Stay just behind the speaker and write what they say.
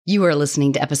You are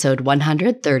listening to episode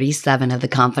 137 of the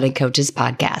Confident Coaches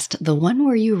podcast, the one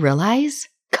where you realize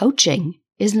coaching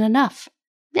isn't enough.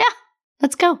 Yeah,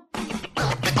 let's go.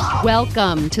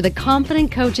 Welcome to the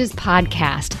Confident Coaches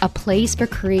podcast, a place for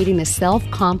creating the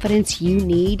self-confidence you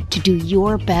need to do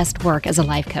your best work as a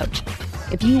life coach.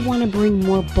 If you want to bring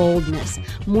more boldness,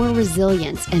 more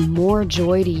resilience, and more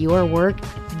joy to your work,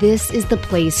 this is the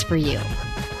place for you.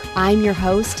 I'm your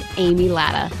host, Amy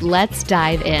Latta. Let's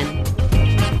dive in.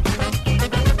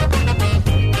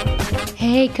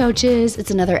 Hey coaches,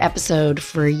 it's another episode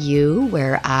for you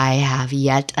where I have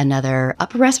yet another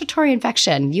upper respiratory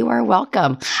infection. You are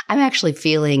welcome. I'm actually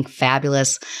feeling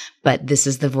fabulous, but this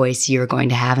is the voice you're going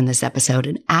to have in this episode.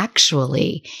 And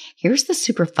actually, here's the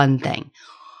super fun thing.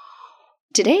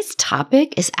 Today's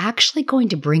topic is actually going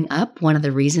to bring up one of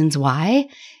the reasons why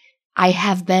I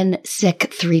have been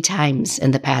sick 3 times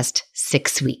in the past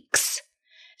 6 weeks.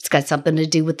 It's got something to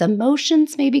do with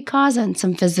emotions maybe causing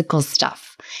some physical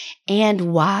stuff,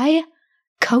 and why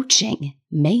coaching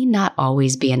may not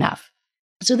always be enough.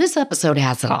 So this episode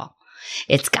has it all.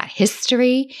 It's got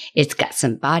history, it's got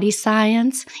some body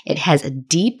science, it has a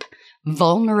deep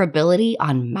vulnerability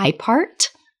on my part,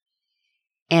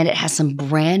 and it has some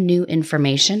brand new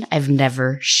information I've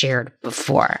never shared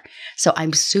before. So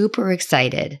I'm super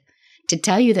excited to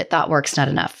tell you that thought work's not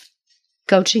enough.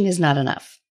 Coaching is not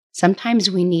enough. Sometimes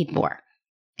we need more.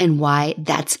 And why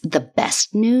that's the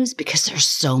best news, because there's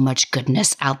so much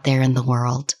goodness out there in the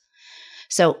world.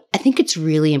 So I think it's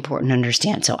really important to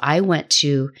understand. So I went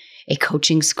to a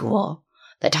coaching school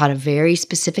that taught a very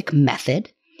specific method,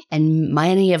 and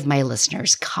many of my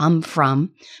listeners come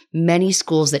from many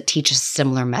schools that teach a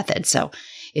similar method. So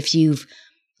if you've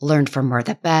learned from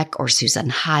Martha Beck or Susan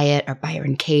Hyatt or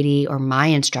Byron Katie or my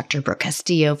instructor, Brooke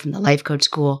Castillo from the Life Coach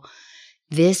School,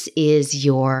 this is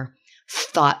your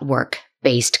thought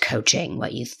work-based coaching.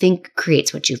 What you think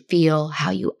creates what you feel,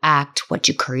 how you act, what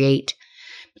you create.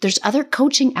 But there's other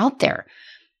coaching out there.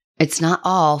 It's not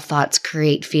all thoughts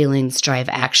create feelings, drive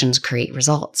actions, create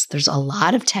results. There's a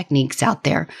lot of techniques out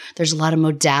there. There's a lot of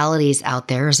modalities out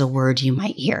there, is a word you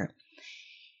might hear.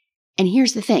 And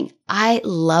here's the thing. I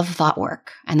love thought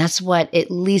work. And that's what,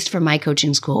 at least for my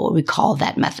coaching school, what we call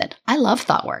that method. I love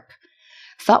thought work.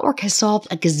 Thought work has solved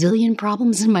a gazillion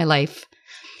problems in my life.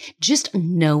 Just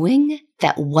knowing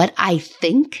that what I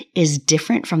think is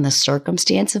different from the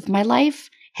circumstance of my life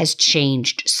has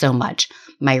changed so much.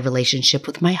 My relationship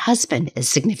with my husband is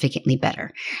significantly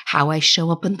better. How I show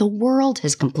up in the world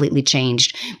has completely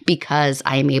changed because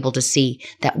I am able to see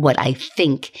that what I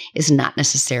think is not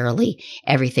necessarily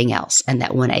everything else. And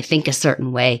that when I think a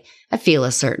certain way, I feel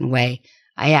a certain way,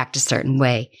 I act a certain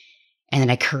way, and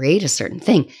then I create a certain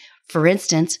thing. For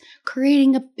instance,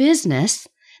 creating a business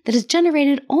that has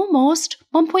generated almost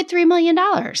 $1.3 million.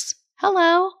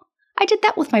 Hello. I did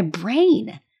that with my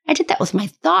brain. I did that with my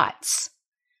thoughts.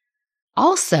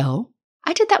 Also,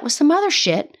 I did that with some other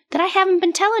shit that I haven't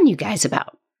been telling you guys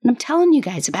about. And I'm telling you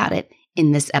guys about it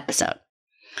in this episode.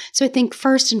 So I think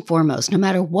first and foremost, no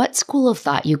matter what school of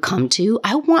thought you come to,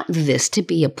 I want this to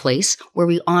be a place where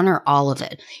we honor all of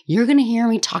it. You're going to hear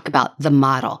me talk about the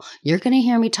model. You're going to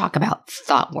hear me talk about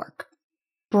thought work.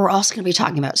 But we're also going to be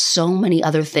talking about so many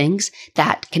other things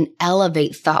that can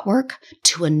elevate thought work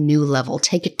to a new level,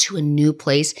 take it to a new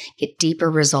place, get deeper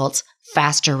results,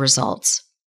 faster results,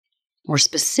 more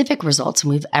specific results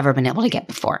than we've ever been able to get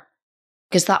before.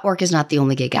 Because thought work is not the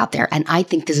only gig out there. And I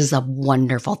think this is a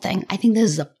wonderful thing. I think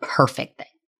this is a perfect thing.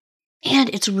 And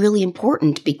it's really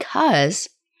important because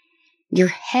your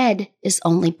head is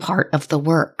only part of the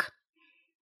work.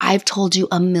 I've told you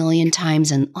a million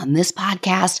times, and on this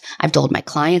podcast, I've told my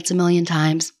clients a million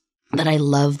times that I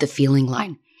love the feeling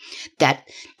line.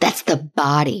 That's the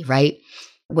body, right?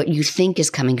 What you think is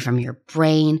coming from your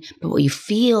brain, but what you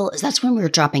feel is that's when we're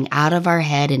dropping out of our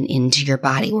head and into your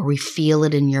body, where we feel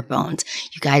it in your bones.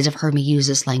 You guys have heard me use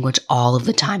this language all of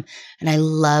the time, and I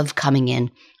love coming in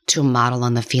to a model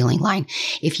on the feeling line.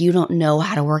 If you don't know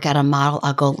how to work out a model,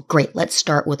 I'll go, great, let's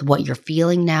start with what you're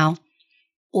feeling now,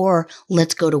 or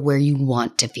let's go to where you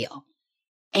want to feel.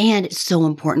 And it's so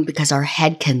important because our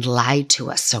head can lie to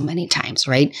us so many times,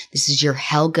 right? This is your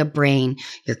Helga brain,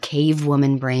 your cave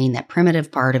woman brain, that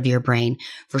primitive part of your brain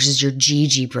versus your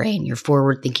Gigi brain, your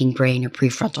forward-thinking brain, your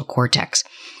prefrontal cortex.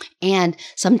 And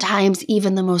sometimes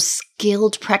even the most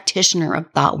skilled practitioner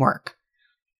of thought work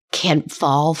can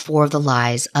fall for the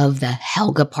lies of the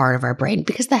Helga part of our brain,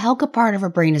 because the Helga part of our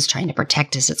brain is trying to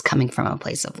protect us. It's coming from a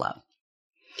place of love.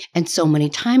 And so many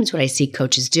times what I see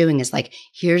coaches doing is like,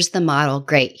 here's the model.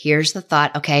 Great. Here's the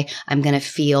thought. Okay. I'm going to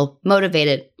feel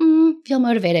motivated,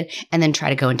 and then try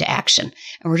to go into action.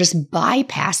 And we're just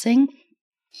bypassing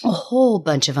a whole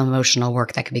bunch of emotional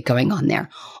work that could be going on there.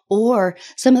 Or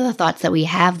some of the thoughts that we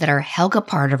have that our Helga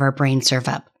part of our brain serve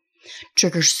up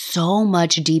trigger so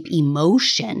much deep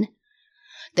emotion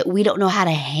that we don't know how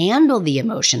to handle the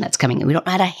emotion that's coming in. We don't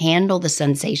know how to handle the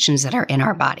sensations that are in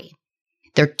our body.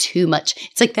 They're too much.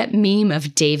 It's like that meme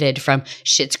of David from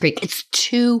Schitt's Creek. It's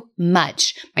too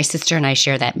much. My sister and I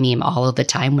share that meme all of the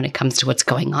time when it comes to what's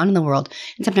going on in the world.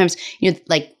 And sometimes,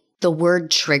 like the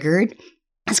word triggered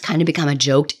has kind of become a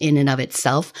joke in and of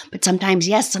itself. But sometimes,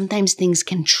 yes, sometimes things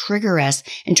can trigger us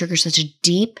and trigger such a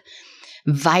deep,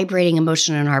 vibrating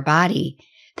emotion in our body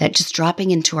that just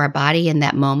dropping into our body in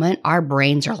that moment, our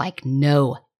brains are like,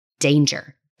 no,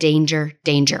 danger, danger,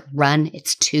 danger, run.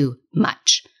 It's too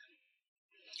much.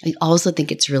 I also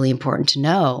think it's really important to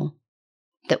know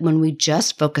that when we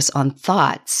just focus on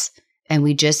thoughts and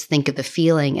we just think of the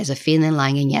feeling as a feeling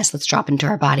lying in, yes, let's drop into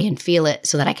our body and feel it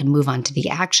so that I can move on to the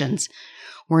actions,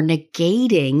 we're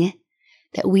negating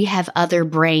that we have other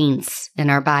brains in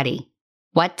our body.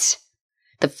 What?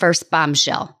 The first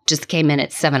bombshell just came in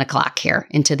at 7 o'clock here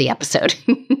into the episode.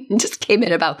 Just came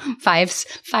in about five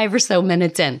or so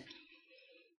minutes in.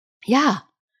 Yeah.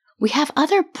 We have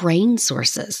other brain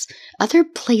sources, other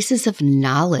places of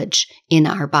knowledge in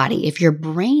our body. If your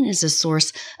brain is a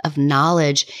source of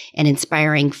knowledge and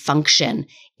inspiring function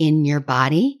in your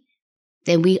body,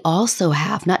 then we also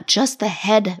have not just the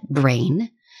head brain,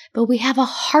 but we have a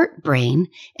heart brain.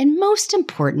 And most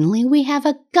importantly, we have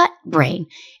a gut brain.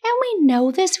 And we know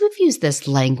this. We've used this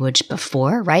language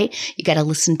before, right? You got to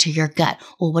listen to your gut.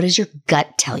 Well, what does your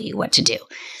gut tell you what to do?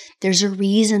 There's a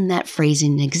reason that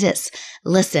phrasing exists.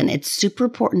 Listen, it's super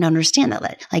important to understand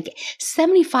that like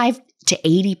 75 to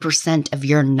 80% of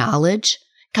your knowledge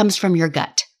comes from your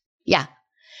gut. Yeah.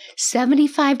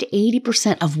 75 to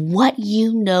 80% of what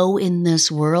you know in this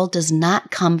world does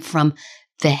not come from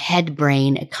the head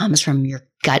brain. It comes from your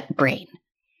gut brain.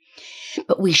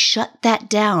 But we shut that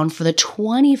down for the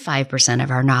 25%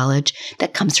 of our knowledge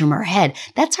that comes from our head.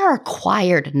 That's our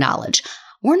acquired knowledge.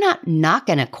 We're not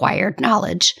knocking acquired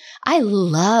knowledge. I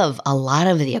love a lot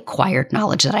of the acquired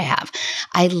knowledge that I have.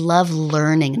 I love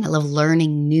learning and I love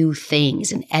learning new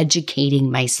things and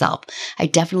educating myself. I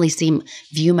definitely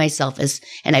view myself as,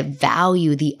 and I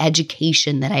value the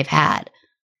education that I've had.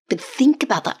 But think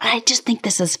about that. I just think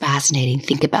this is fascinating.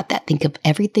 Think about that. Think of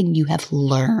everything you have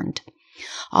learned.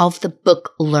 All of the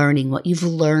book learning, what you've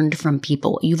learned from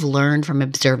people, what you've learned from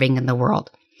observing in the world.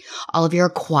 All of your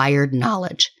acquired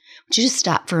knowledge. Would you just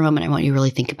stop for a moment? I want you to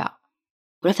really think about,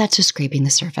 what if that's just scraping the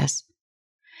surface?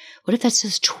 What if that's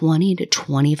just 20 to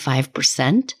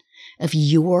 25% of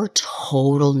your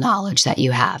total knowledge that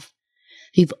you have?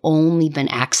 You've only been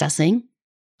accessing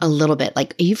a little bit.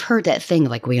 Like you've heard that thing,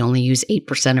 like we only use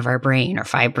 8% of our brain or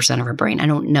 5% of our brain. I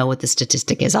don't know what the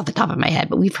statistic is off the top of my head,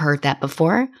 but we've heard that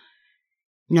before.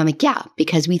 And I'm like, yeah,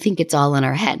 because we think it's all in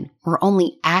our head. We're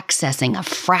only accessing a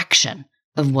fraction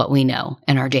of what we know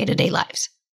in our day-to-day lives.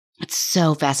 It's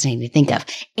so fascinating to think of.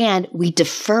 And we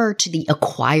defer to the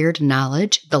acquired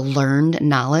knowledge, the learned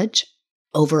knowledge,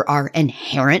 over our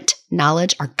inherent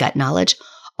knowledge, our gut knowledge,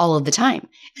 all of the time,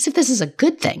 as if this is a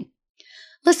good thing.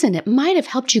 Listen, it might have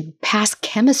helped you pass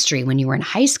chemistry when you were in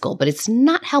high school, but it's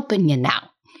not helping you now.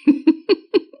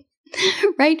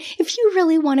 Right? If you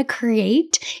really want to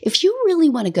create, if you really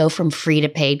want to go from free to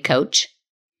paid coach,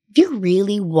 if you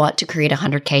really want to create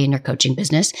 100K in your coaching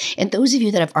business, and those of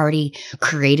you that have already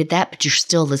created that, but you're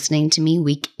still listening to me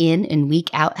week in and week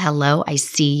out, hello, I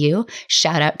see you.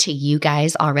 Shout out to you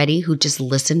guys already who just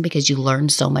listened because you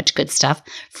learned so much good stuff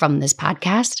from this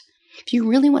podcast. If you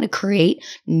really want to create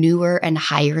newer and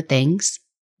higher things,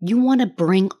 you want to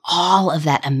bring all of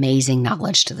that amazing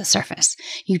knowledge to the surface.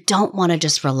 You don't want to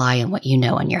just rely on what you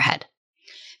know in your head.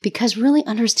 Because really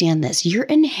understand this, your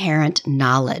inherent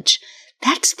knowledge,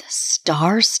 that's the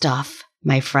star stuff,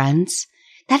 my friends.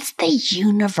 That's the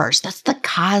universe. That's the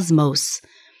cosmos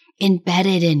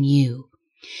embedded in you.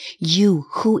 You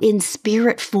who in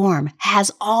spirit form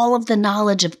has all of the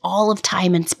knowledge of all of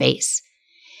time and space.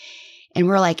 And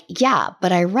we're like, yeah,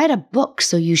 but I read a book,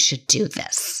 so you should do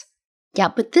this. Yeah,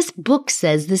 but this book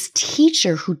says this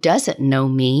teacher who doesn't know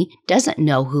me, doesn't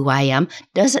know who I am,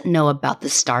 doesn't know about the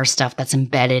star stuff that's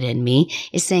embedded in me,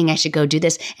 is saying I should go do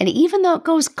this. And even though it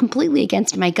goes completely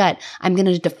against my gut, I'm going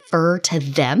to defer to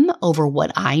them over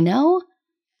what I know?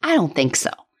 I don't think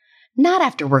so. Not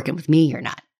after working with me, you're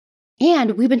not.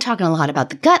 And we've been talking a lot about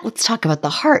the gut. Let's talk about the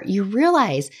heart. You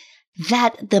realize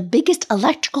that the biggest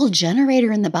electrical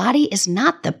generator in the body is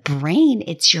not the brain,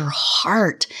 it's your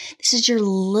heart. This is your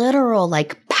literal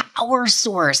power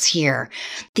source here.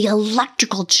 The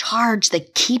electrical charge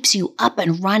that keeps you up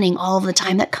and running all the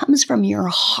time, that comes from your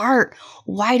heart.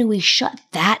 Why do we shut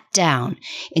that down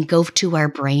and go to our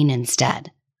brain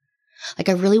instead?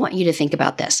 I really want you to think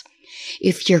about this.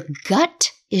 If your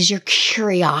gut is your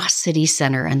curiosity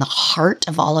center and the heart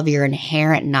of all of your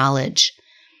inherent knowledge,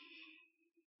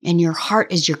 and your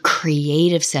heart is your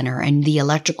creative center and the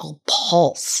electrical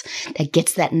pulse that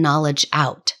gets that knowledge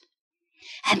out.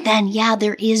 And then,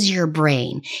 there is your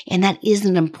brain, and that is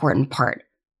an important part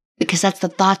because that's the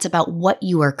thoughts about what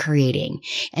you are creating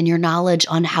and your knowledge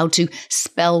on how to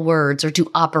spell words or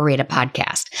to operate a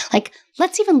podcast.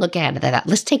 Let's even look at that.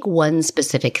 Let's take one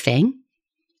specific thing.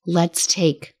 Let's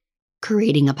take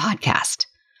creating a podcast.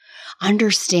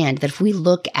 Understand that if we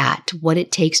look at what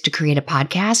it takes to create a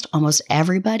podcast, almost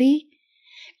everybody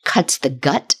cuts the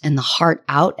gut and the heart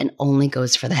out and only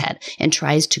goes for the head and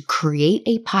tries to create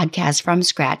a podcast from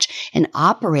scratch and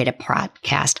operate a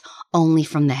podcast only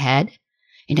from the head.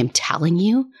 And I'm telling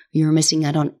you, you're missing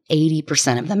out on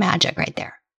 80% of the magic right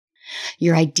there.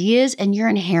 Your ideas and your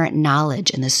inherent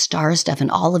knowledge and the star stuff and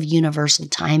all of universal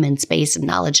time and space and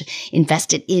knowledge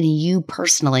invested in you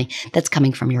personally, that's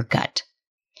coming from your gut.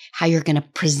 How you're going to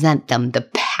present them, the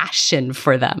passion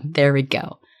for them. There we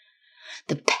go.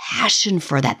 The passion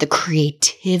for that, the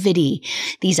creativity,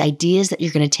 these ideas that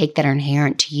you're going to take that are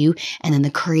inherent to you, and then the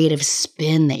creative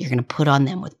spin that you're going to put on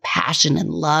them with passion and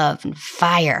love and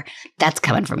fire. That's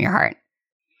coming from your heart.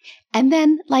 And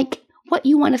then what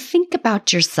you want to think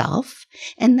about yourself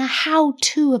and the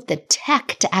how-to of the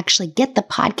tech to actually get the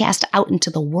podcast out into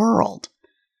the world.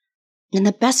 And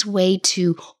the best way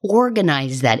to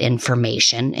organize that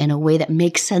information in a way that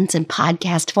makes sense in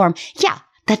podcast form,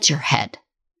 that's your head.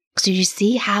 So you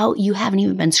see how you haven't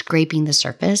even been scraping the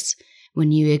surface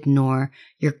when you ignore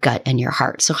your gut and your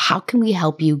heart. So how can we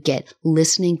help you get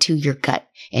listening to your gut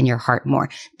and your heart more?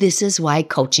 This is why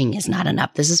coaching is not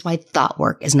enough. This is why thought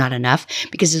work is not enough,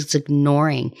 because it's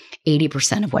ignoring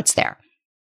 80% of what's there.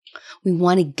 We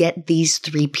want to get these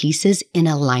three pieces in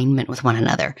alignment with one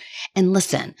another. And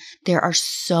listen, there are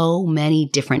so many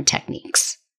different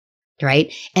techniques,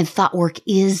 right? And thought work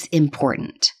is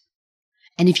important.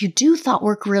 And if you do thought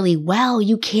work really well,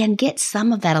 you can get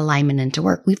some of that alignment into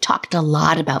work. We've talked a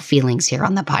lot about feelings here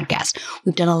on the podcast.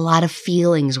 We've done a lot of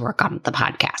feelings work on the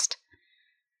podcast.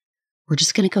 We're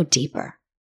just going to go deeper.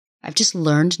 I've just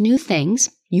learned new things.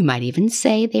 You might even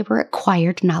say they were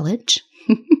acquired knowledge.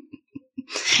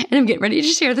 And I'm getting ready to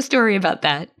share the story about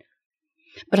that.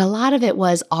 But a lot of it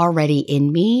was already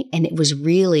in me, and it was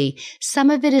really, some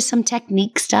of it is some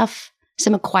technique stuff,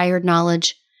 some acquired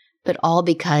knowledge, but all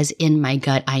because in my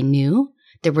gut I knew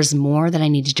there was more that I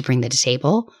needed to bring to the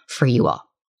table for you all.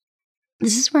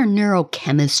 This is where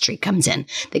neurochemistry comes in,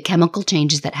 the chemical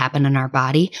changes that happen in our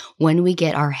body when we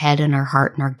get our head and our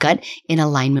heart and our gut in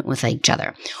alignment with each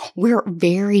other. We're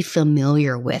very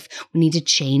familiar with, we need to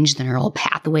change the neural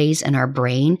pathways in our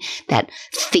brain. That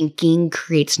thinking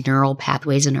creates neural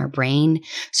pathways in our brain.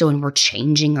 So when we're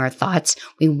changing our thoughts,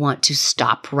 we want to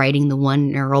stop writing the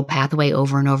one neural pathway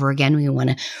over and over again. We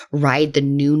want to ride the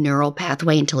new neural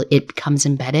pathway until it becomes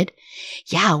embedded.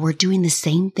 Yeah, we're doing the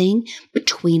same thing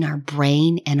between our brain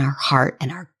and our heart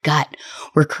and our gut.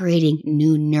 We're creating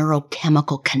new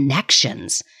neurochemical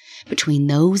connections between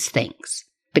those things,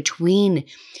 between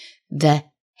the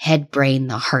head brain,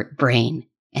 the heart brain,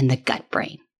 and the gut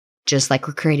brain. Just like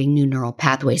we're creating new neural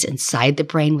pathways inside the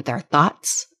brain with our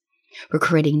thoughts, we're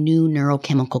creating new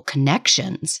neurochemical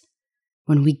connections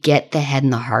when we get the head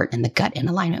and the heart and the gut in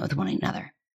alignment with one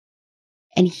another.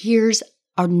 And here's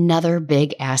another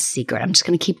big ass secret. I'm just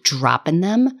going to keep dropping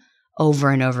them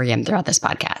over and over again throughout this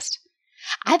podcast.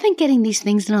 I've been getting these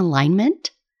things in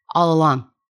alignment all along.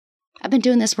 I've been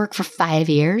doing this work for 5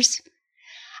 years.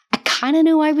 I kind of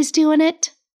knew I was doing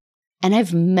it, and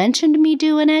I've mentioned me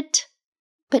doing it,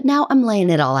 but now I'm laying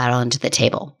it all out onto the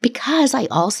table because I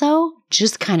also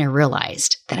just kind of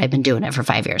realized that I've been doing it for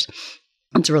 5 years.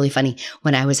 It's really funny.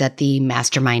 When I was at the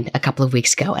mastermind a couple of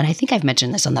weeks ago, and I think I've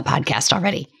mentioned this on the podcast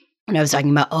already, and I was talking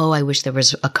about, I wish there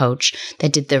was a coach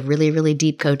that did the really, really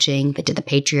deep coaching, that did the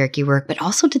patriarchy work, but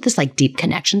also did this deep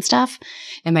connection stuff.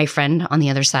 And my friend on the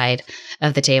other side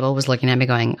of the table was looking at me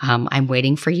going, I'm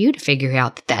waiting for you to figure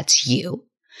out that that's you.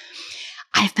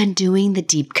 I've been doing the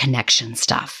deep connection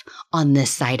stuff on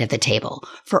this side of the table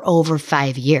for over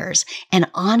 5 years. And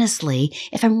honestly,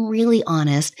 if I'm really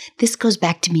honest, this goes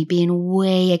back to me being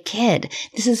way a kid.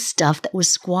 This is stuff that was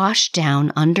squashed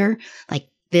down under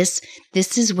This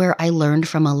is where I learned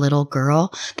from a little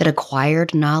girl that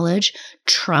acquired knowledge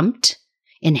trumped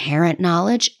inherent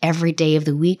knowledge every day of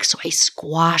the week. So I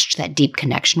squashed that deep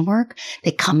connection work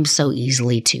that comes so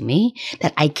easily to me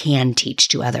that I can teach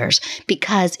to others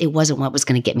because it wasn't what was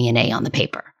going to get me an A on the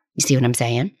paper. You see what I'm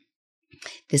saying?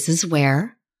 This is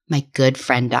where my good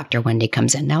friend, Dr. Wendy,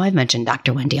 comes in. Now, I've mentioned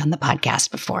Dr. Wendy on the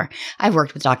podcast before. I've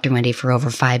worked with Dr. Wendy for over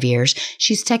 5 years.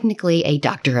 She's technically a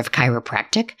doctor of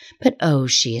chiropractic, but oh,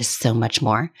 she is so much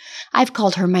more. I've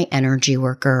called her my energy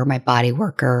worker, my body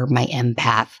worker, my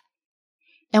empath.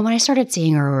 And when I started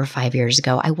seeing her over 5 years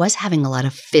ago, I was having a lot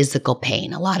of physical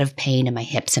pain, a lot of pain in my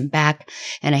hips and back,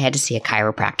 and I had to see a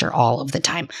chiropractor all of the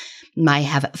time. I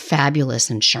have fabulous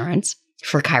insurance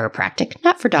for chiropractic,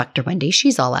 not for Dr. Wendy.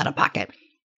 She's all out of pocket.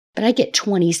 But I get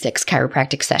 26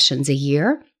 chiropractic sessions a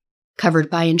year covered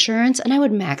by insurance, and I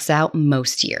would max out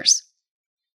most years.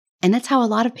 And that's how a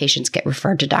lot of patients get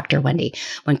referred to Dr. Wendy.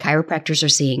 When chiropractors are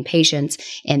seeing patients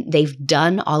and they've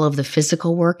done all of the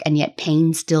physical work and yet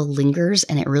pain still lingers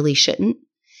and it really shouldn't,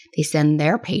 they send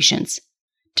their patients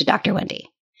to Dr. Wendy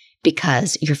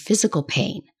because your physical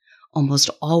pain almost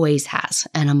always has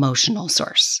an emotional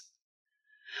source.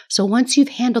 So once you've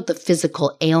handled the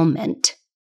physical ailment,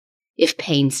 if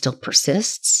pain still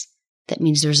persists, that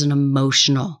means there's an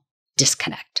emotional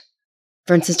disconnect.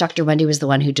 For instance, Dr. Wendy was the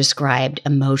one who described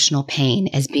emotional pain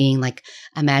as being like,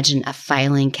 imagine a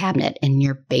filing cabinet in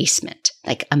your basement.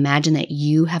 Like, imagine that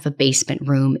you have a basement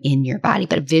room in your body,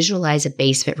 but visualize a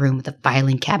basement room with a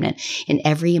filing cabinet. In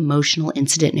every emotional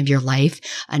incident of your life,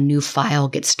 a new file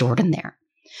gets stored in there.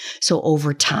 So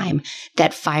over time,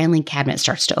 that filing cabinet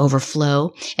starts to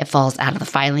overflow. It falls out of the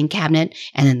filing cabinet,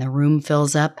 and then the room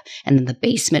fills up, and then the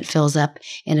basement fills up,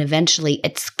 and eventually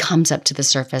it comes up to the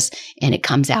surface, and it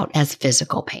comes out as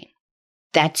physical pain.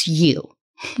 That's you.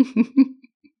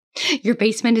 Your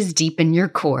basement is deep in your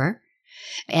core,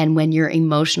 and when your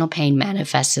emotional pain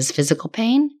manifests as physical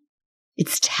pain,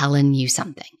 it's telling you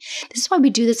something. This is why we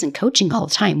do this in coaching all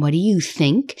the time. What do you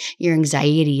think your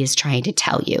anxiety is trying to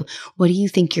tell you? What do you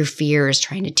think your fear is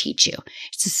trying to teach you?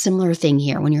 It's a similar thing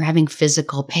here. When you're having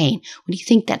physical pain, what do you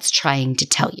think that's trying to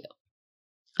tell you?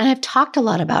 And I've talked a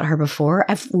lot about her before.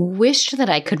 I've wished that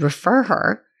I could refer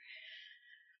her,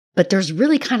 but there's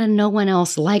really kind of no one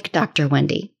else like Dr.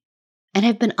 Wendy. And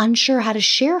I've been unsure how to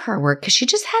share her work because she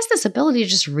just has this ability to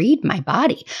just read my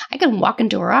body. I can walk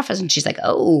into her office and she's like,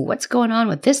 oh, what's going on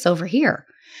with this over here?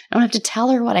 I don't have to tell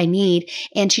her what I need.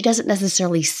 And she doesn't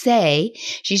necessarily say,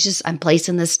 she's just, I'm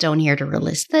placing this stone here to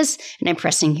release this, and I'm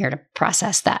pressing here to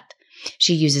process that.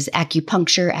 She uses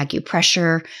acupuncture,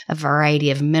 acupressure, a variety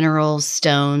of minerals,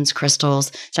 stones,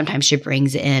 crystals. Sometimes she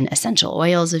brings in essential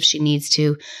oils if she needs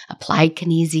to, applied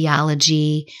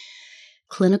kinesiology,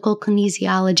 clinical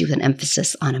kinesiology with an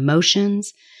emphasis on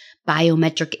emotions,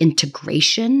 biometric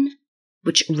integration,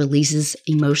 which releases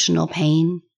emotional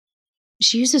pain.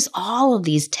 She uses all of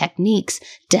these techniques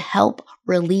to help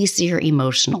release your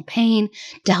emotional pain,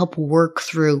 to help work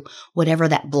through whatever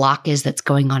that block is that's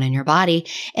going on in your body.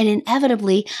 And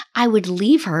inevitably, I would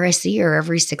leave her. I see her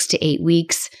every 6 to 8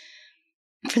 weeks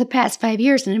for the past 5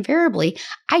 years. And invariably,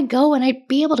 I'd go and I'd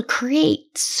be able to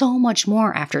create so much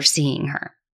more after seeing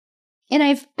her. And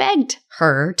I've begged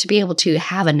her to be able to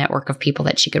have a network of people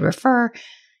that she could refer.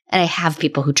 And I have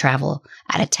people who travel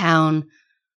out of town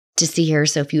to see her.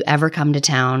 So if you ever come to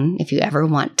town, if you ever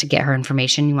want to get her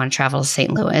information, you want to travel to St.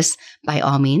 Louis, by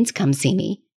all means, come see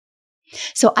me.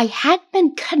 So I had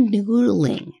been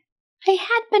canoodling.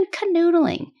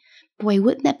 Boy,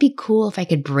 wouldn't that be cool if I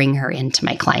could bring her into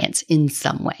my clients in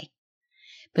some way?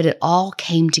 But it all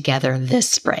came together this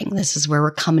spring. This is where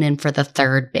we're coming in for the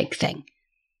third big thing.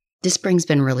 This spring's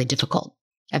been really difficult.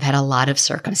 I've had a lot of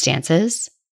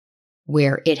circumstances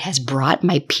where it has brought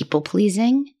my people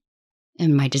pleasing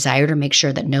and my desire to make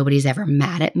sure that nobody's ever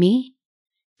mad at me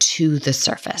to the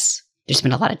surface. There's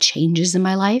been a lot of changes in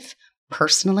my life,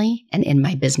 personally and in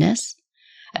my business.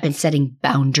 I've been setting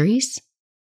boundaries,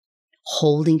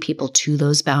 holding people to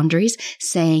those boundaries,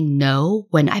 saying no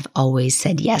when I've always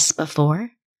said yes before,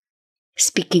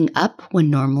 speaking up when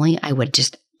normally I would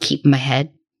just keep my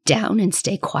head down and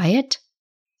stay quiet.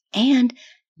 And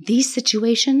these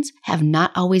situations have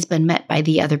not always been met by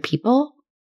the other people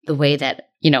the way that,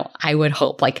 I would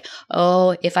hope. Like,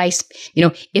 oh, if I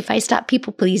stop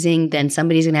people pleasing, then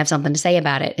somebody's going to have something to say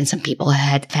about it. And some people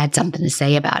had something to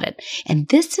say about it. And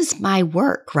this is my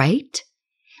work, right?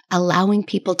 Allowing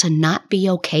people to not be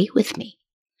okay with me.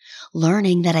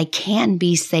 Learning that I can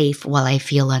be safe while I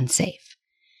feel unsafe.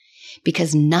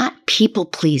 Because not people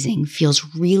pleasing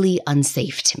feels really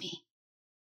unsafe to me.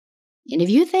 And if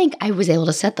you think I was able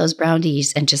to set those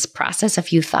boundaries and just process a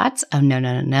few thoughts, oh,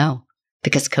 no,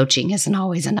 because coaching isn't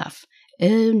always enough.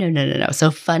 Oh, no.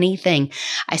 So funny thing,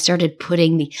 I started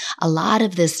putting a lot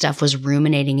of this stuff was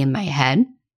ruminating in my head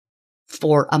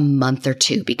for a month or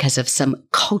two because of some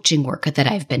coaching work that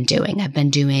I've been doing. I've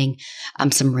been doing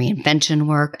some reinvention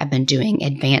work. I've been doing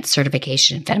advanced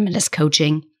certification in feminist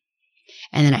coaching.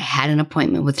 And then I had an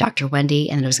appointment with Dr. Wendy,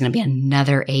 and it was going to be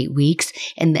another 8 weeks.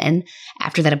 And then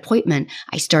after that appointment,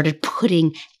 I started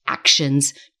putting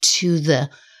actions to the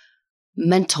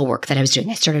mental work that I was doing.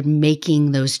 I started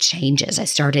making those changes. I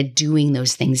started doing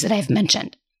those things that I've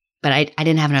mentioned. But I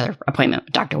didn't have another appointment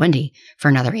with Dr. Wendy for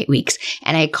another 8 weeks.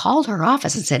 And I called her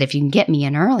office and said, if you can get me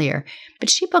in earlier, but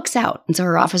she books out. And so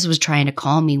her office was trying to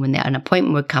call me when an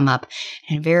appointment would come up.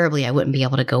 And invariably, I wouldn't be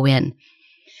able to go in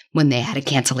when they had a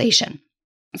cancellation.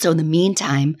 So in the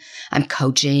meantime, I'm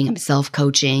coaching, I'm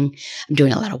self-coaching, I'm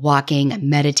doing a lot of walking, I'm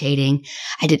meditating.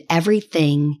 I did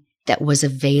everything that was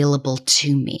available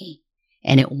to me,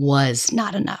 and it was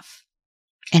not enough.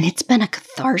 And it's been a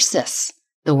catharsis,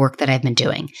 the work that I've been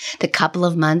doing. The couple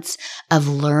of months of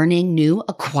learning new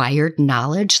acquired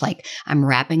knowledge, like I'm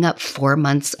wrapping up 4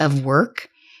 months of work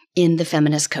in the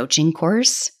feminist coaching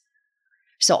course.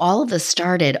 So all of this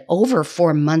started over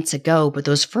 4 months ago, but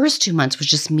those first 2 months was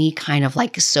just me kind of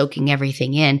like soaking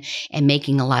everything in and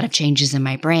making a lot of changes in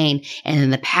my brain. And in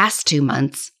the past 2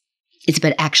 months, it's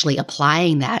been actually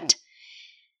applying that.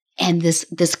 And this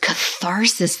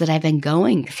catharsis that I've been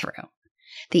going through,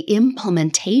 the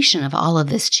implementation of all of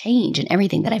this change and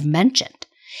everything that I've mentioned,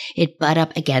 it butt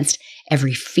up against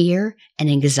every fear and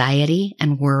anxiety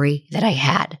and worry that I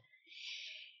had.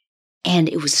 And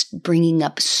it was bringing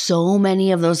up so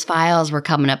many of those files were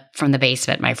coming up from the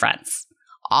basement, my friends.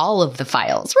 All of the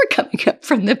files were coming up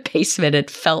from the basement.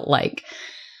 It felt like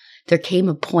there came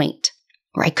a point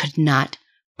where I could not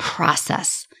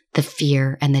process the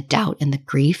fear and the doubt and the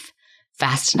grief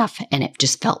fast enough. And it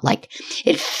felt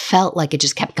like it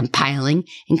just kept compiling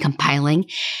and compiling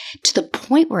to the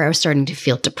point where I was starting to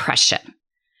feel depression.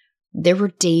 There were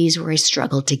days where I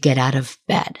struggled to get out of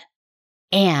bed.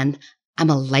 And I'm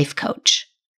a life coach,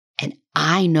 and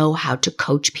I know how to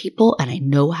coach people, and I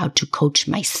know how to coach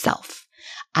myself.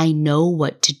 I know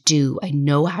what to do. I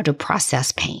know how to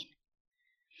process pain.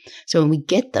 So when we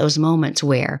get those moments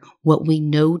where what we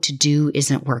know to do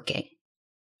isn't working,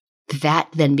 that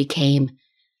then became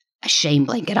a shame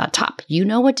blanket on top. You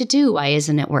know what to do. Why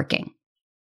isn't it working?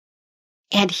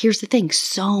 And here's the thing.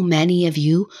 So many of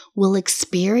you will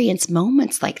experience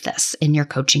moments like this in your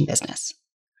coaching business.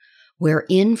 We're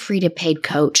in Free to Paid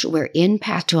Coach. We're in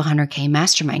Path to 100K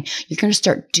Mastermind. You're going to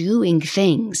start doing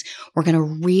things. We're going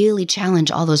to really challenge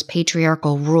all those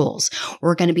patriarchal rules.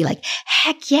 We're going to be like,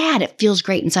 heck yeah, it feels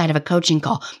great inside of a coaching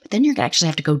call. But then you're going to actually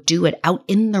have to go do it out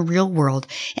in the real world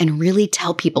and really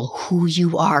tell people who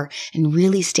you are and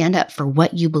really stand up for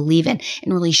what you believe in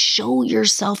and really show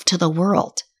yourself to the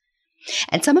world.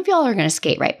 And some of y'all are going to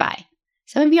skate right by.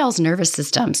 Some of y'all's nervous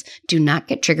systems do not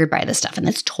get triggered by this stuff, and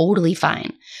that's totally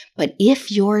fine. But if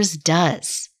yours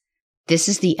does, this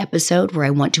is the episode where I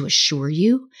want to assure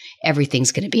you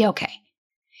everything's going to be okay.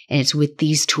 And it's with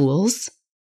these tools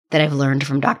that I've learned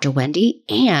from Dr. Wendy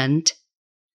and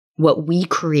what we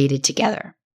created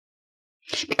together.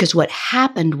 Because what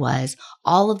happened was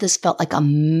all of this felt like a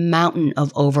mountain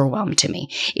of overwhelm to me.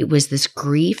 It was this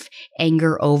grief,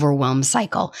 anger, overwhelm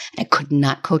cycle, and I could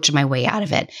not coach my way out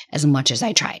of it as much as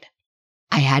I tried.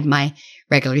 I had my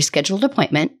regularly scheduled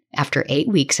appointment after 8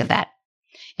 weeks of that,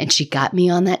 and she got me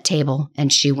on that table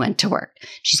and she went to work.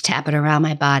 She's tapping around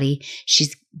my body.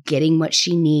 She's getting what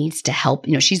she needs to help.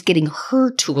 She's getting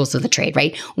her tools of the trade,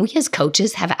 right? We as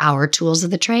coaches have our tools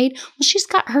of the trade. Well, she's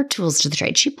got her tools to the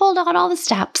trade. She pulled out all the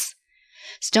steps.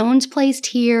 Stones placed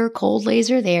here, cold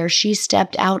laser there. She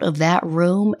stepped out of that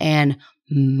room and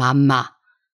mama,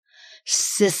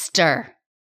 sister,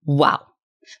 wow.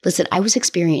 Listen, I was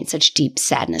experiencing such deep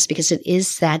sadness because it is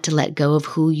sad to let go of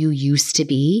who you used to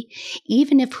be,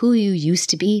 even if who you used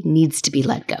to be needs to be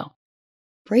let go.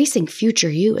 Embracing future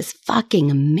you is fucking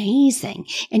amazing.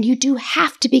 And you do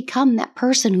have to become that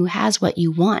person who has what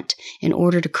you want in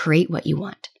order to create what you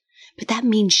want. But that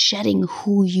means shedding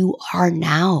who you are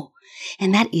now.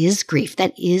 And that is grief.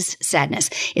 That is sadness.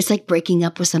 It's like breaking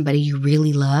up with somebody you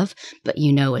really love, but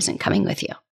you know isn't coming with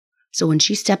you. So when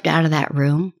she stepped out of that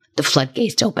room, the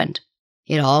floodgates opened.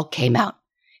 It all came out.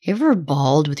 You ever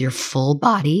bawled with your full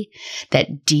body?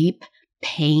 That deep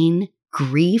pain,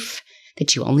 grief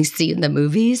that you only see in the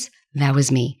movies? That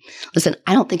was me. Listen,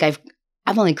 I don't think I've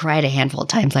only cried a handful of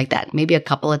times like that. Maybe a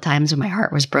couple of times when my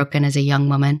heart was broken as a young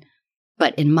woman.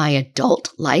 But in my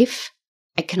adult life,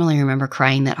 I can only remember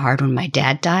crying that hard when my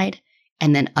dad died,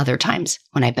 and then other times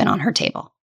when I've been on her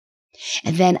table.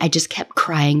 And then I just kept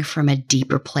crying from a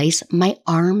deeper place. My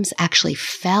arms actually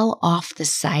fell off the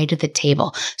side of the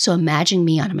table. So imagine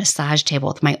me on a massage table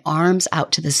with my arms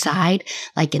out to the side,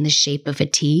 like in the shape of a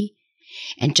T.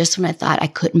 And just when I thought I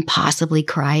couldn't possibly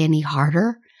cry any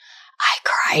harder, I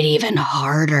cried even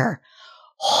harder.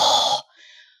 Oh,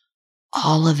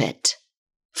 all of it.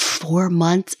 4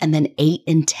 months and then 8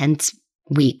 intense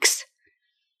weeks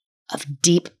of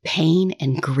deep pain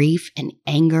and grief and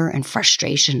anger and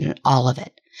frustration and all of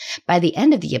it. By the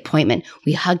end of the appointment,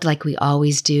 we hugged like we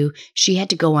always do. She had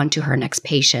to go on to her next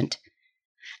patient.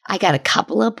 I got a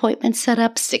couple of appointments set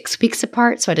up 6 weeks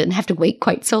apart, so I didn't have to wait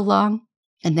quite so long.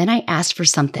 And then I asked for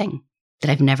something that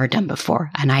I've never done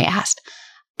before. And I asked,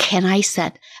 can I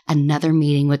set another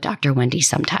meeting with Dr. Wendy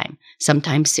sometime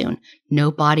soon?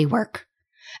 No body work.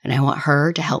 And I want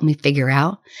her to help me figure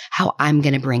out how I'm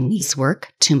going to bring this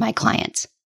work to my clients.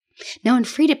 Now, in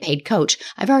Free to Paid Coach,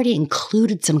 I've already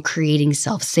included some creating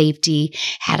self-safety,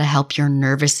 how to help your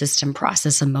nervous system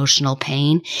process emotional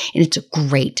pain, and it's a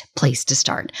great place to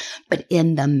start. But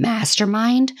in the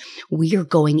mastermind, we are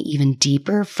going even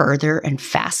deeper, further, and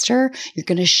faster. You're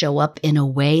going to show up in a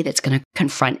way that's going to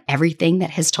confront everything that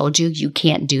has told you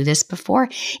can't do this before,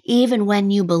 even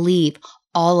when you believe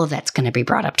all of that's going to be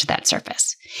brought up to that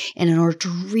surface. And in order to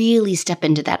really step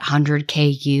into that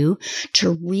 100K you,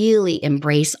 to really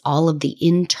embrace all of the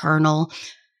internal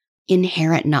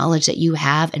inherent knowledge that you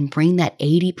have and bring that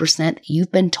 80% that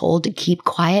you've been told to keep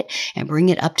quiet and bring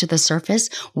it up to the surface,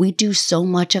 we do so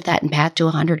much of that in Path to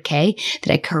 100K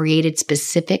that I created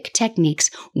specific techniques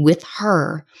with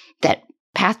her that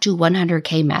Path to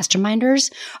 100K masterminders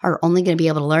are only going to be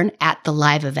able to learn at the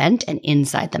live event and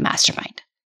inside the mastermind.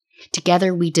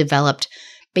 Together, we developed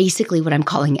basically what I'm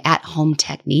calling at-home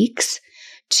techniques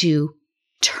to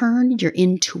turn your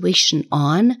intuition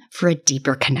on for a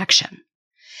deeper connection.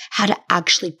 How to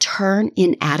actually turn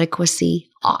inadequacy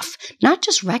off. Not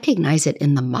just recognize it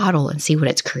in the model and see what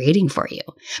it's creating for you,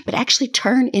 but actually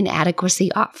turn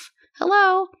inadequacy off.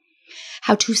 Hello.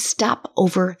 How to stop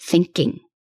overthinking.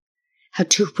 How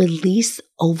to release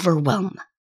overwhelm.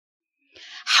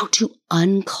 How to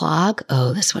unclog.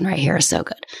 Oh, this one right here is so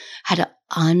good. How to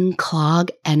unclog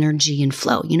energy and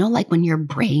flow. You know, like when your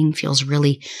brain feels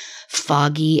really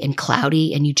foggy and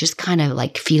cloudy and you just kind of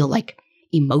like feel like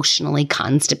emotionally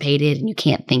constipated and you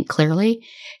can't think clearly.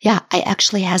 Yeah, I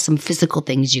actually have some physical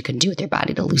things you can do with your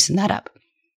body to loosen that up.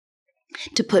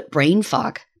 To put brain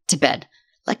fog to bed.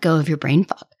 Let go of your brain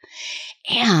fog.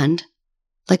 And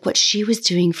like what she was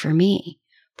doing for me,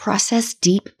 process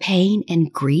deep pain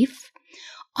and grief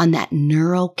on that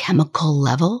neurochemical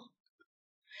level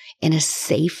in a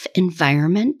safe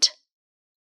environment,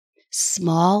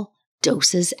 small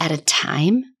doses at a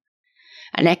time.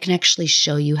 And I can actually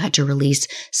show you how to release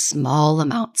small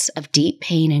amounts of deep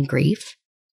pain and grief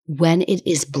when it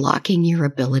is blocking your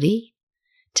ability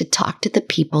to talk to the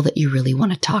people that you really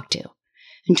want to talk to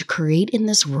and to create in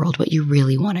this world what you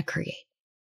really want to create.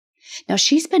 Now,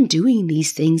 she's been doing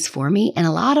these things for me, and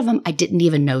a lot of them I didn't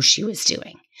even know she was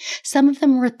doing. Some of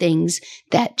them were things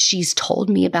that she's told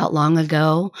me about long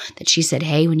ago, that she said,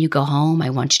 hey, when you go home, I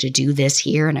want you to do this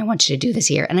here, and I want you to do this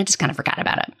here. And I just kind of forgot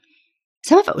about it.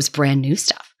 Some of it was brand new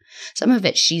stuff. Some of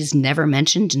it she's never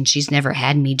mentioned and she's never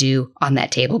had me do on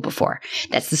that table before.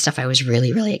 That's the stuff I was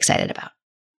really, really excited about.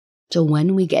 So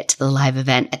when we get to the live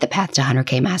event at the Path to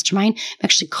 100K Mastermind, I'm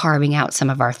actually carving out some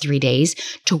of our 3 days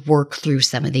to work through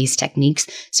some of these techniques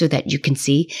so that you can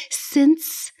see,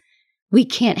 since we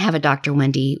can't have a Dr.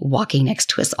 Wendy walking next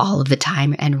to us all of the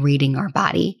time and reading our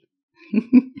body,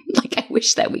 like I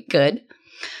wish that we could.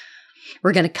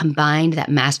 We're going to combine that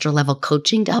master level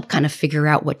coaching to help kind of figure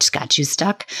out what's got you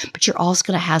stuck, but you're also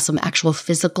going to have some actual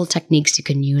physical techniques you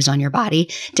can use on your body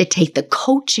to take the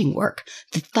coaching work,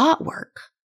 the thought work,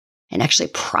 and actually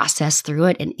process through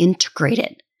it and integrate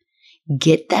it.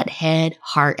 Get that head,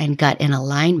 heart, and gut in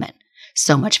alignment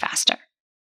so much faster.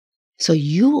 So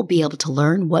you will be able to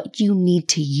learn what you need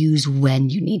to use when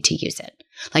you need to use it.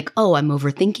 Like, oh, I'm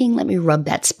overthinking. Let me rub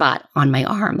that spot on my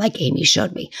arm like Amy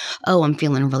showed me. Oh, I'm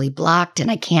feeling really blocked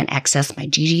and I can't access my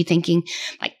Gigi thinking.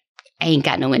 Like, I ain't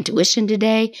got no intuition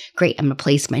today. Great. I'm going to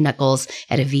place my knuckles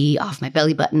at a V off my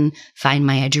belly button, find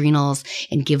my adrenals,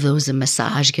 and give those a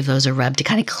massage, give those a rub to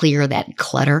kind of clear that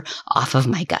clutter off of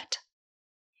my gut.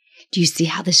 Do you see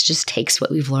how this just takes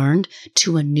what we've learned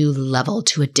to a new level,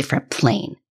 to a different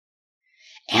plane?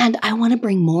 And I want to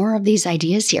bring more of these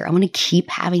ideas here. I want to keep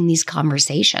having these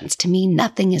conversations. To me,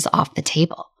 nothing is off the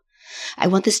table. I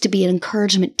want this to be an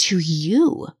encouragement to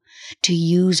you to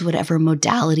use whatever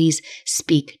modalities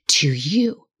speak to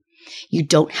you. You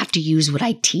don't have to use what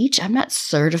I teach. I'm not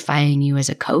certifying you as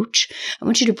a coach. I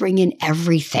want you to bring in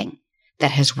everything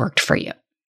that has worked for you.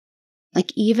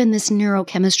 Like even this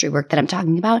neurochemistry work that I'm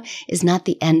talking about is not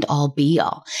the end all be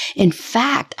all. In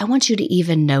fact, I want you to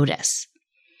even notice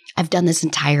I've done this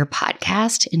entire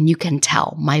podcast and you can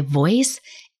tell my voice,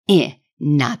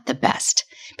 not the best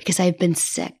because I've been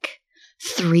sick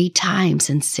 3 times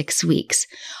in 6 weeks.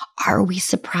 Are we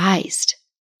surprised?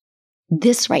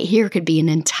 This right here could be an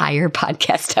entire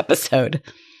podcast episode.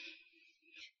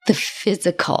 The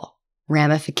physical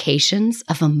ramifications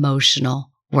of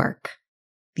emotional work.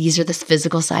 These are the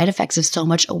physical side effects of so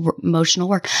much emotional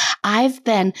work. I've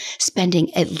been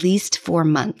spending at least 4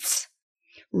 months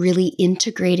really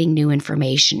integrating new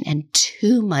information and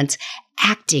 2 months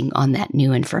acting on that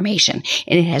new information.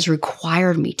 And it has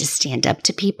required me to stand up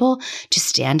to people, to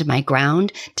stand my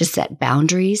ground, to set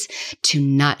boundaries, to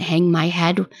not hang my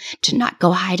head, to not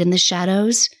go hide in the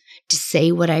shadows, to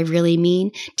say what I really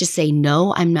mean, to say,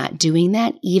 no, I'm not doing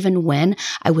that, even when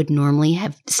I would normally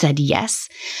have said yes,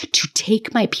 to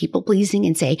take my people pleasing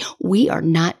and say, we are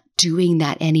not doing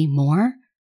that anymore.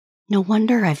 No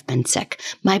wonder I've been sick.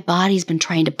 My body's been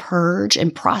trying to purge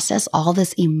and process all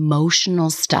this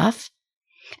emotional stuff.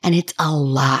 And it's a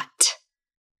lot.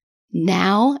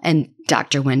 Now, and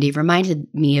Dr. Wendy reminded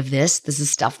me of this. This is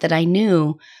stuff that I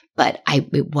knew, but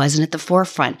it wasn't at the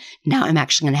forefront. Now I'm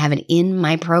actually going to have it in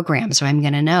my program, so I'm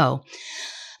going to know.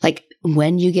 Like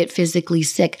when you get physically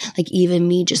sick, like even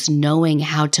me just knowing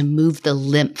how to move the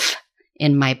lymph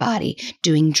in my body,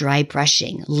 doing dry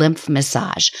brushing, lymph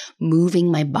massage,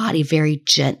 moving my body very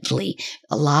gently,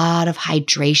 a lot of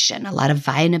hydration, a lot of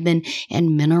vitamin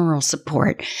and mineral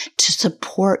support to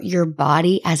support your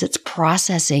body as it's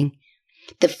processing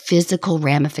the physical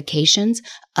ramifications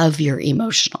of your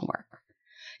emotional work.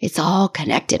 It's all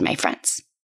connected, my friends.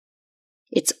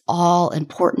 It's all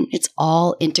important. It's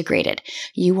all integrated.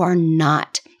 You are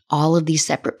not all of these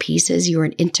separate pieces. You're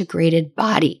an integrated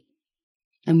body.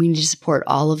 And we need to support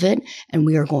all of it, and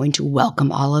we are going to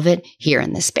welcome all of it here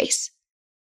in this space.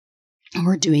 And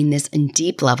we're doing this in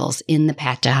deep levels in the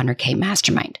Path to 100K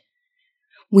Mastermind.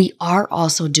 We are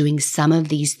also doing some of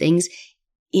these things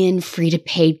in free to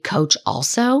paid coach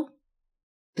also,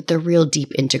 but the real deep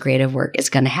integrative work is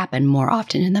going to happen more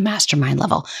often in the mastermind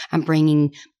level. I'm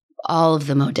bringing all of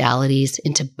the modalities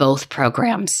into both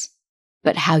programs,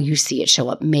 but how you see it show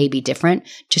up may be different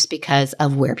just because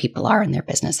of where people are in their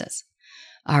businesses.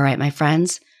 All right, my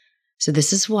friends. So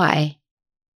this is why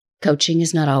coaching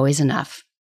is not always enough.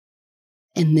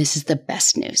 And this is the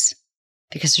best news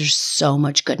because there's so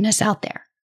much goodness out there.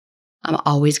 I'm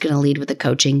always going to lead with the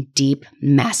coaching, deep,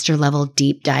 master level,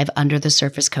 deep dive under the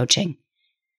surface coaching.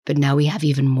 But now we have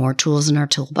even more tools in our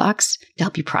toolbox to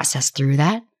help you process through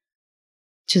that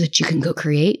so that you can go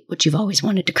create what you've always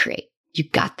wanted to create. You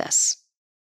got this.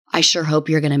 I sure hope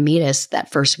you're going to meet us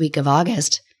that first week of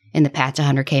August in the Path to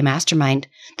 100K Mastermind,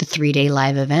 the 3-day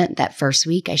live event that first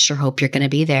week. I sure hope you're going to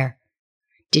be there.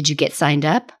 Did you get signed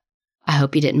up? I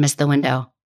hope you didn't miss the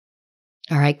window.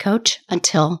 All right, coach,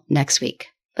 until next week.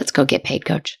 Let's go get paid,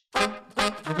 coach.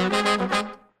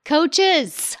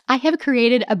 Coaches, I have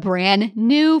created a brand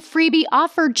new freebie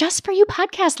offer just for you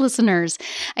podcast listeners.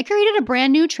 I created a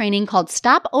brand new training called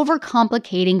Stop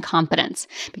Overcomplicating Confidence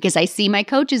because I see my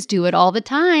coaches do it all the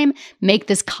time, make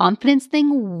this confidence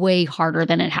thing way harder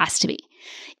than it has to be.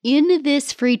 In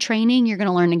this free training, you're going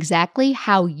to learn exactly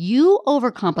how you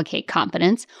overcomplicate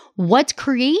confidence, what's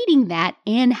creating that,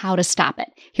 and how to stop it.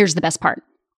 Here's the best part.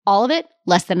 All of it,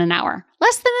 less than an hour.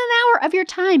 Less than an hour of your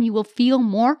time. You will feel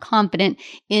more confident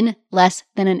in less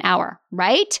than an hour,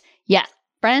 right? Yeah,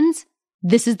 friends,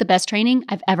 this is the best training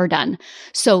I've ever done.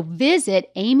 So visit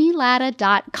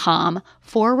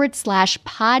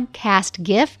amylatta.com/podcast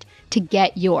gift to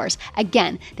get yours.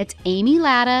 Again, that's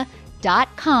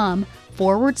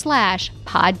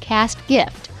amylatta.com/podcast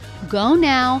gift. Go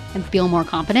now and feel more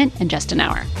confident in just an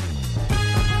hour.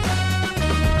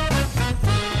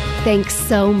 Thanks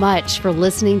so much for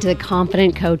listening to the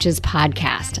Confident Coaches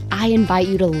podcast. I invite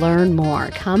you to learn more.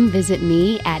 Come visit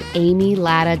me at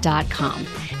amylatta.com.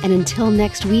 And until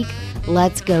next week,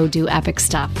 let's go do epic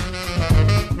stuff.